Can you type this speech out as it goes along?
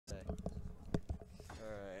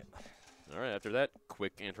All right, after that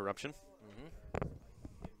quick interruption.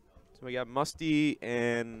 So we got Musty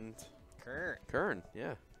and Kurn. Kurn,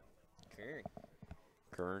 yeah.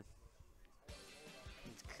 Kurn.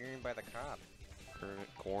 It's Kurn by the cop. Kurn.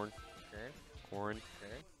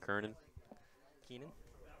 Kernan.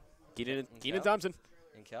 Keenan Thompson.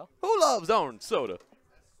 And Kel. Who loves orange soda?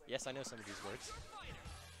 Yes, I know some of these words.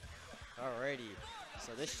 Alrighty.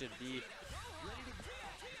 So this should be fun.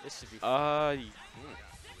 This should be fun.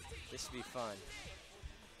 This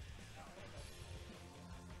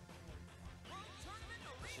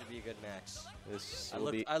should be a good match. I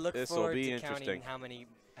look forward to counting how many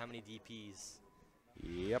DPs.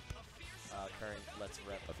 Yep. Kurn, let's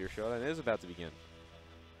rep. Of your showdown is about to begin.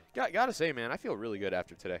 Gotta say, man, I feel really good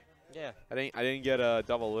after today. Yeah. I didn't get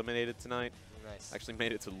double eliminated tonight. Nice. Actually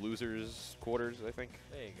made it to losers quarters, I think.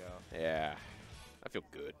 There you go. Yeah. I feel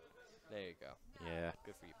good. There you go. Yeah.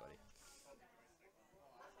 Good for you, buddy.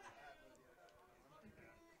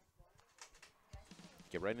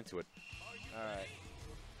 Get right into it. All right.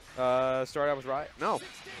 Start out with Riot. No. He's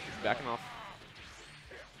backing off.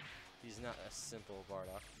 He's not a simple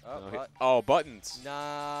Bardock. No, oh, buttons.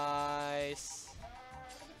 Nice.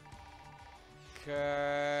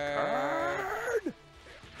 Kurn.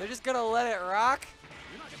 They're just going to let it rock?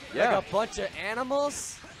 Yeah. Like a bunch of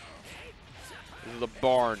animals? This is the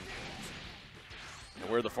barn. And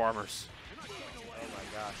we're the farmers. Oh, my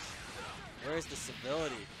gosh. Where's the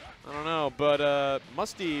civility? I don't know, but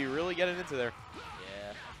Musty really getting into there.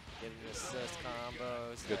 Yeah. Getting assist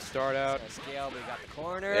combos. Good start out. Scale, we got the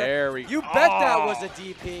corner. There we go. You bet that was a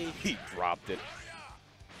DP. He dropped it.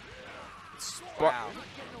 Wow.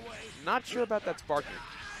 Not sure about that sparking.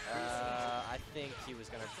 I think he was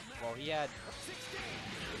going to... Well, he had...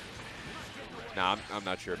 Nah, I'm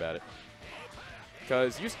not sure about it.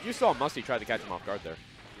 Because you saw Musty try to catch him off guard there.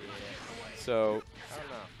 Yeah. So...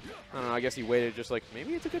 I don't know. I guess he waited just like,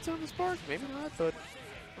 maybe it's a good time to spark, maybe not, but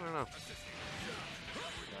I don't know.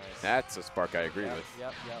 Nice. That's a spark I agree with.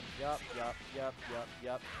 Yep.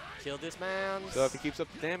 Kill this man. So if he keeps up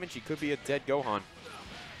the damage, he could be a dead Gohan.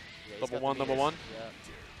 Yeah, level 1, level 1? Yep.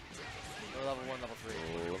 Or level 1, level 3.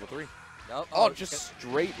 Oh, level 3. Nope. Oh, just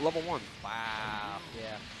straight level 1. Wow.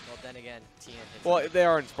 Yeah. Well, then again, Tien hits Well, him. they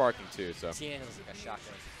are in sparking too, so. Tien was like a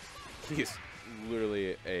shotgun. He's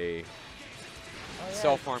literally a Oh, yeah.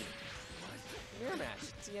 self-harm. Mirror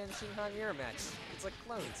match. Tien Shinhan mirror match. It's like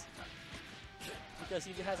clones. Because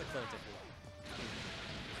he has a clone technique.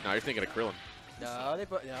 No, you're thinking of Krillin. No,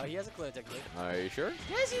 he has a clone technique. Are you sure?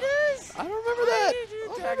 Yes, he does. I don't remember that. He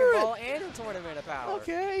did Dragon Ball and a Tournament of Power.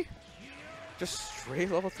 Okay. Just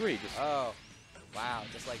straight level 3. Just Oh, wow,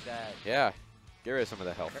 just like that. yeah. Get rid of some of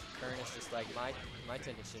the health. Kurn is just like my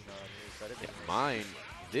tension on is better than yours. Mine.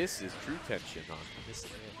 This is true tension on. This is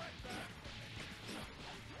it.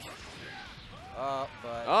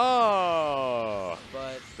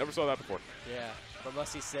 But Never saw that before. yeah. But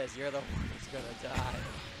Musty says you're the one who's gonna die.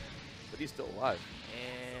 But he's still alive.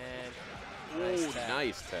 And nice Ooh, tap.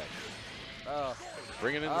 nice tech. Oh.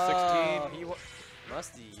 Bringing in the Oh, 16.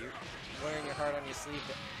 Musty, you're wearing your heart on your sleeve.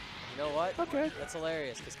 But you know what? Okay. That's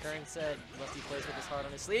hilarious because Kurn said Musty plays with his heart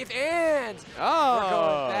on his sleeve, and Oh. we're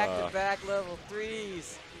going back-to-back level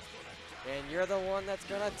 3s. And you're the one that's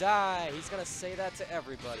gonna die. He's gonna say that to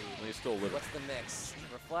everybody. Well, he's still living. What's the mix?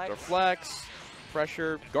 Reflect? Reflex,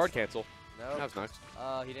 pressure, guard cancel. No. That was nice.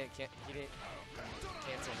 He didn't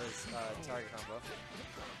cancel his target combo.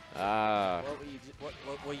 What were you what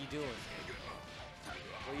were you doing?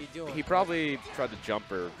 What were you doing? He probably tried to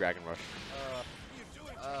jump or Dragon Rush.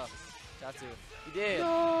 Tatsu. He did.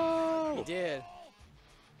 No! He did.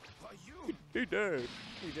 He did.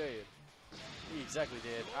 He did. He exactly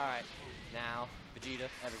did. All right. Now, Vegeta,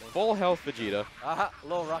 everything. Full health Vegeta.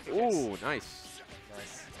 Little rocket kicks. Ooh, nice.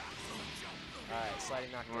 Nice. All right,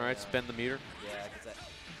 sliding knockdown. All right, spend the meter. Yeah, get that.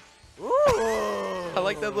 Ooh! I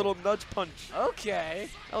like that little nudge punch. Okay.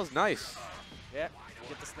 That was nice. Yeah.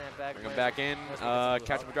 Get the snap back. Bring him back in.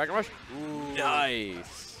 Catch him with Dragon Rush. Ooh.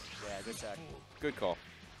 Nice. Yeah, good tackle. Good call.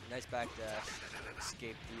 Nice back dash.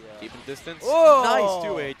 Escape the. Deep in distance. Whoa! Nice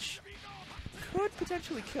 2H. Could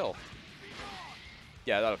potentially kill.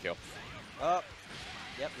 Yeah, that'll kill. Yep,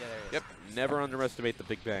 yeah, there it is. Yep. Never underestimate the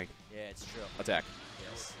Big Bang. Yeah, it's true. Attack.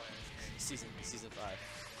 Yes. Season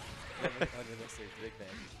 5. Underestimate the Big Bang.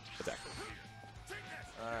 Attack.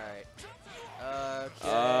 Alright.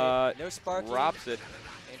 Okay. No sparking. Drops it.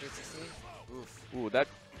 Android 16. Oof. Ooh, that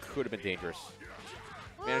could have been dangerous.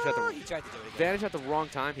 He tried to do it again. Vantage at the wrong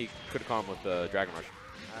time. He could have caught him with the Dragon Rush.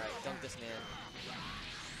 Alright, dunk this man.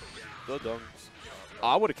 The dunks.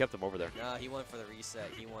 I would have kept him over there. No, he went for the reset.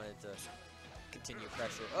 He wanted to continue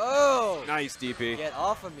pressure. Oh! Nice DP. Get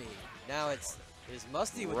off of me. Now it's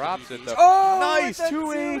Musty with drops the it DP. though. Oh, nice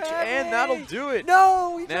 2H, and that'll do it.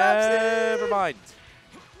 No, he drops it. Never mind.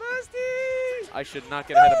 Musty! I should not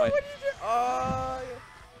get ahead of my. What are you doing? Oh,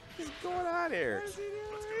 he's going out here. What is he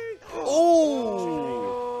doing? Oh.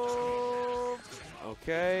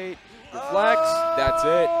 Okay. Reflex. That's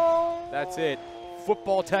it. That's it.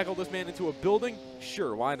 Football tackle this man into a building?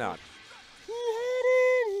 Sure, why not? He hit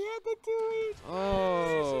it. He had the 2H.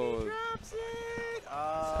 Oh. He drops it.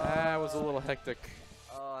 Oh. That was a little hectic.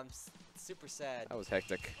 Oh, I'm super sad. That was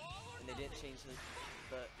hectic. And they didn't change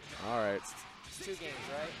the All right. It's 2 games,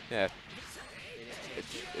 right? Yeah. They didn't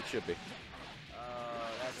change It should be.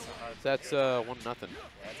 that's a hard. That's 1-0. Yeah,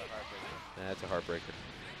 that's a heartbreaker. That's a heartbreaker.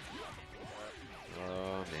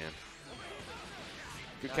 Oh man.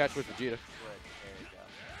 Good catch with Vegeta. Good. There you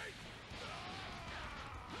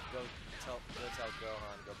go. Go tell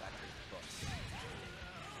Gohan to go back to the books.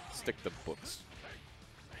 Stick the books.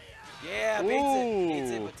 Yeah,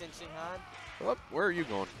 beats it with Tenshinhan. Oh, where are you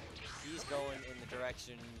going? He's going in the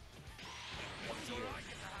direction of deer.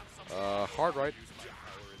 Hard right.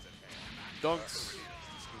 Dunks.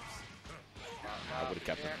 I would have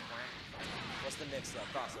kept it. What's the mix up?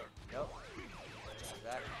 Crossover. Nope.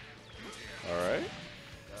 Back. All right.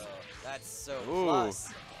 That's so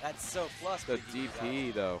plus. That's so plus. The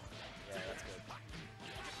DP though. Yeah, that's good.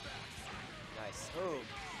 Nice. Ooh,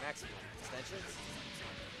 maximum extensions.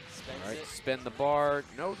 Spends All right. it. Spin the bar.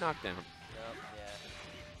 No knockdown.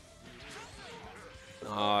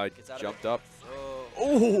 Nope. Yeah. Jumped up. Oh.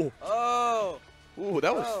 Oh. Oh. Ooh,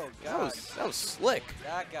 that was Oh, that God. was slick.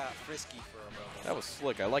 That got frisky for a moment. That was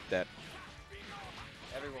slick. I like that.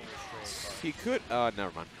 Everyone was straight. He could. Never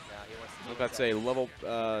mind. Nah, he wants to I was about to say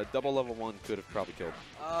double level 1 could have probably killed.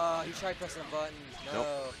 He tried pressing a button. No,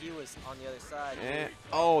 Nope. he was on the other side.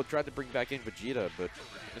 Oh, tried to bring back in Vegeta, but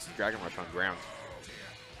this is Dragon Rush on ground.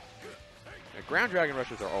 Ground Dragon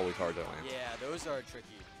Rushes are always hard to land. Yeah, those are tricky.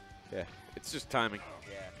 Yeah, it's just timing.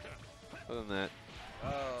 Yeah. Other than that.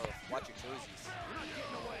 Oh, watch your toesies.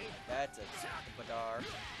 That's a Badar.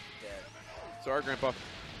 Dead. Sorry, Grandpa. Alright.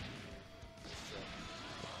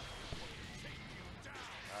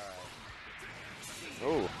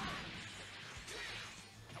 Oh.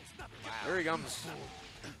 There he comes.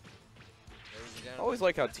 I always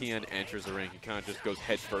like how TN enters the ring. He kind of just goes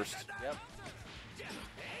head first. Yep.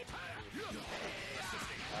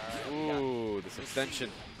 Ooh, this extension.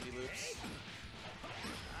 He loops.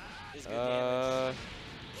 Is good damage.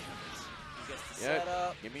 He gets the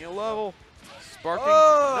setup. Give me a level. Sparking.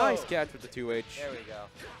 Oh! Nice catch with the 2H. There we go.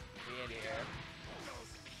 The air.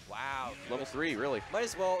 Wow. Level 3, really. Might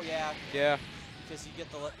as well, yeah. Yeah. Because you get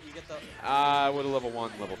the I would have level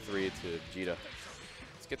 1, level 3 to Vegeta.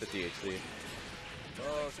 Let's get the DHC.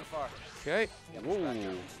 Oh, so far. Okay. Yep, Whoa.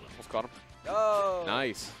 Almost caught him. Oh.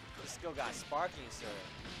 Nice. He still got sparking, sir.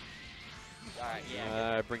 Alright,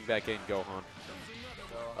 yeah. Bring back in Gohan.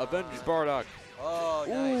 Gohan. Avenge Bardock. Oh,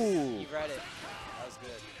 nice. Ooh. He read it. That was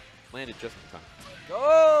good. Landed just in time.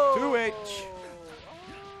 Go! 2H.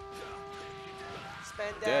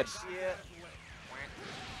 Spend that Dead. shit.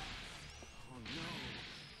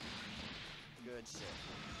 Good shit.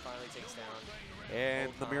 Finally takes down.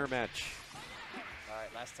 And the mirror match.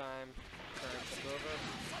 Alright, last time Kurn took over.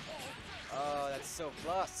 Oh, that's so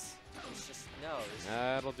plus. It's just, no.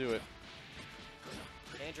 That'll do it.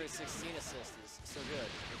 Android 16 assist is so good.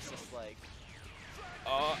 It's just like,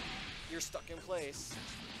 you're stuck in place.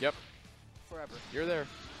 Yep. Forever. You're there.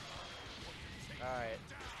 Alright.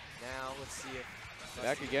 Now, let's see if...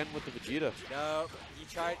 Back again with the Vegeta. No, he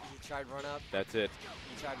tried run up. That's it.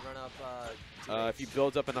 He tried run up, if he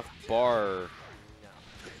builds up enough bar. No.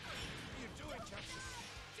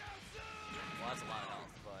 Well, that's a lot of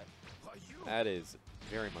health, but... That is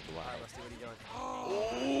very much alive. Alright, Musty, what are you doing?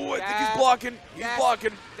 Oh, I think he's blocking. He's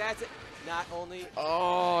blocking. That's it. Not only...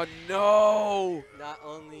 Oh, no. Not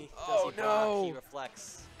only does he block, he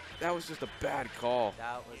reflects. That was just a bad call.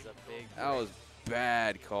 That was a big break. That was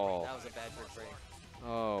bad call. That was a bad break.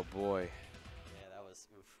 Oh, boy. Yeah, that was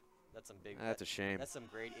oof. That's some big... That's a shame. That's some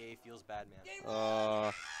grade A feels bad, man.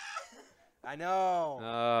 I know.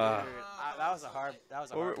 Dude, that was a hard...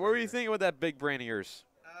 What were you thinking with that big brain of yours?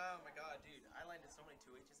 Oh my god, dude. I landed so many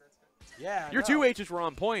 2Hs, that's good. Yeah, Your 2Hs were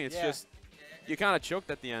on point. It's just... You kind of choked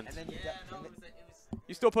at the end. And then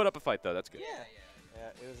You still put up a fight, though. That's good. Yeah,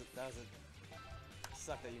 that was a...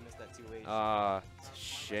 Suck that you missed that 2H. It's a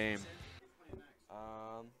shame.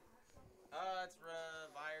 It's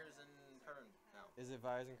Vires and Kurn now. Is it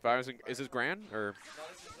Vires and Fires and, is this Grand or? No,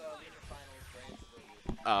 this is Leader Finals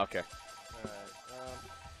Grand. Oh, okay. Alright.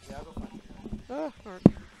 Yeah, I'll go find it. Alright.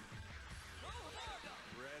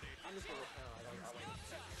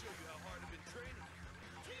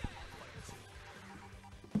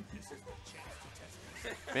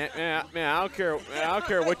 Man, I don't care. Man, I don't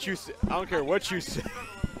care what you say. I don't care what you say.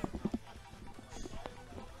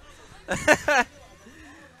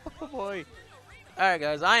 Oh boy. All right,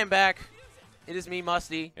 guys, I am back. It is me,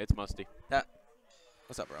 Musty. It's Musty.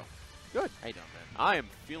 What's up, bro? Good. How you doing, man? I am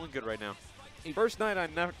feeling good right now. First night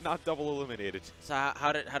I'm not double eliminated. So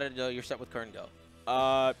how did your set with Kurn go?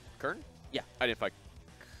 Kurn? Yeah. I didn't fight.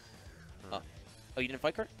 Oh, you didn't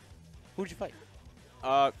fight Kurn? Who did you fight?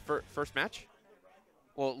 First match?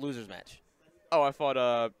 Well, loser's match. Oh, I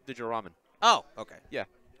fought Digital Ramen. Oh, okay. Yeah.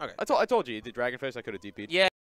 Okay. I told you the Dragon Face I could have DP'd. Yeah.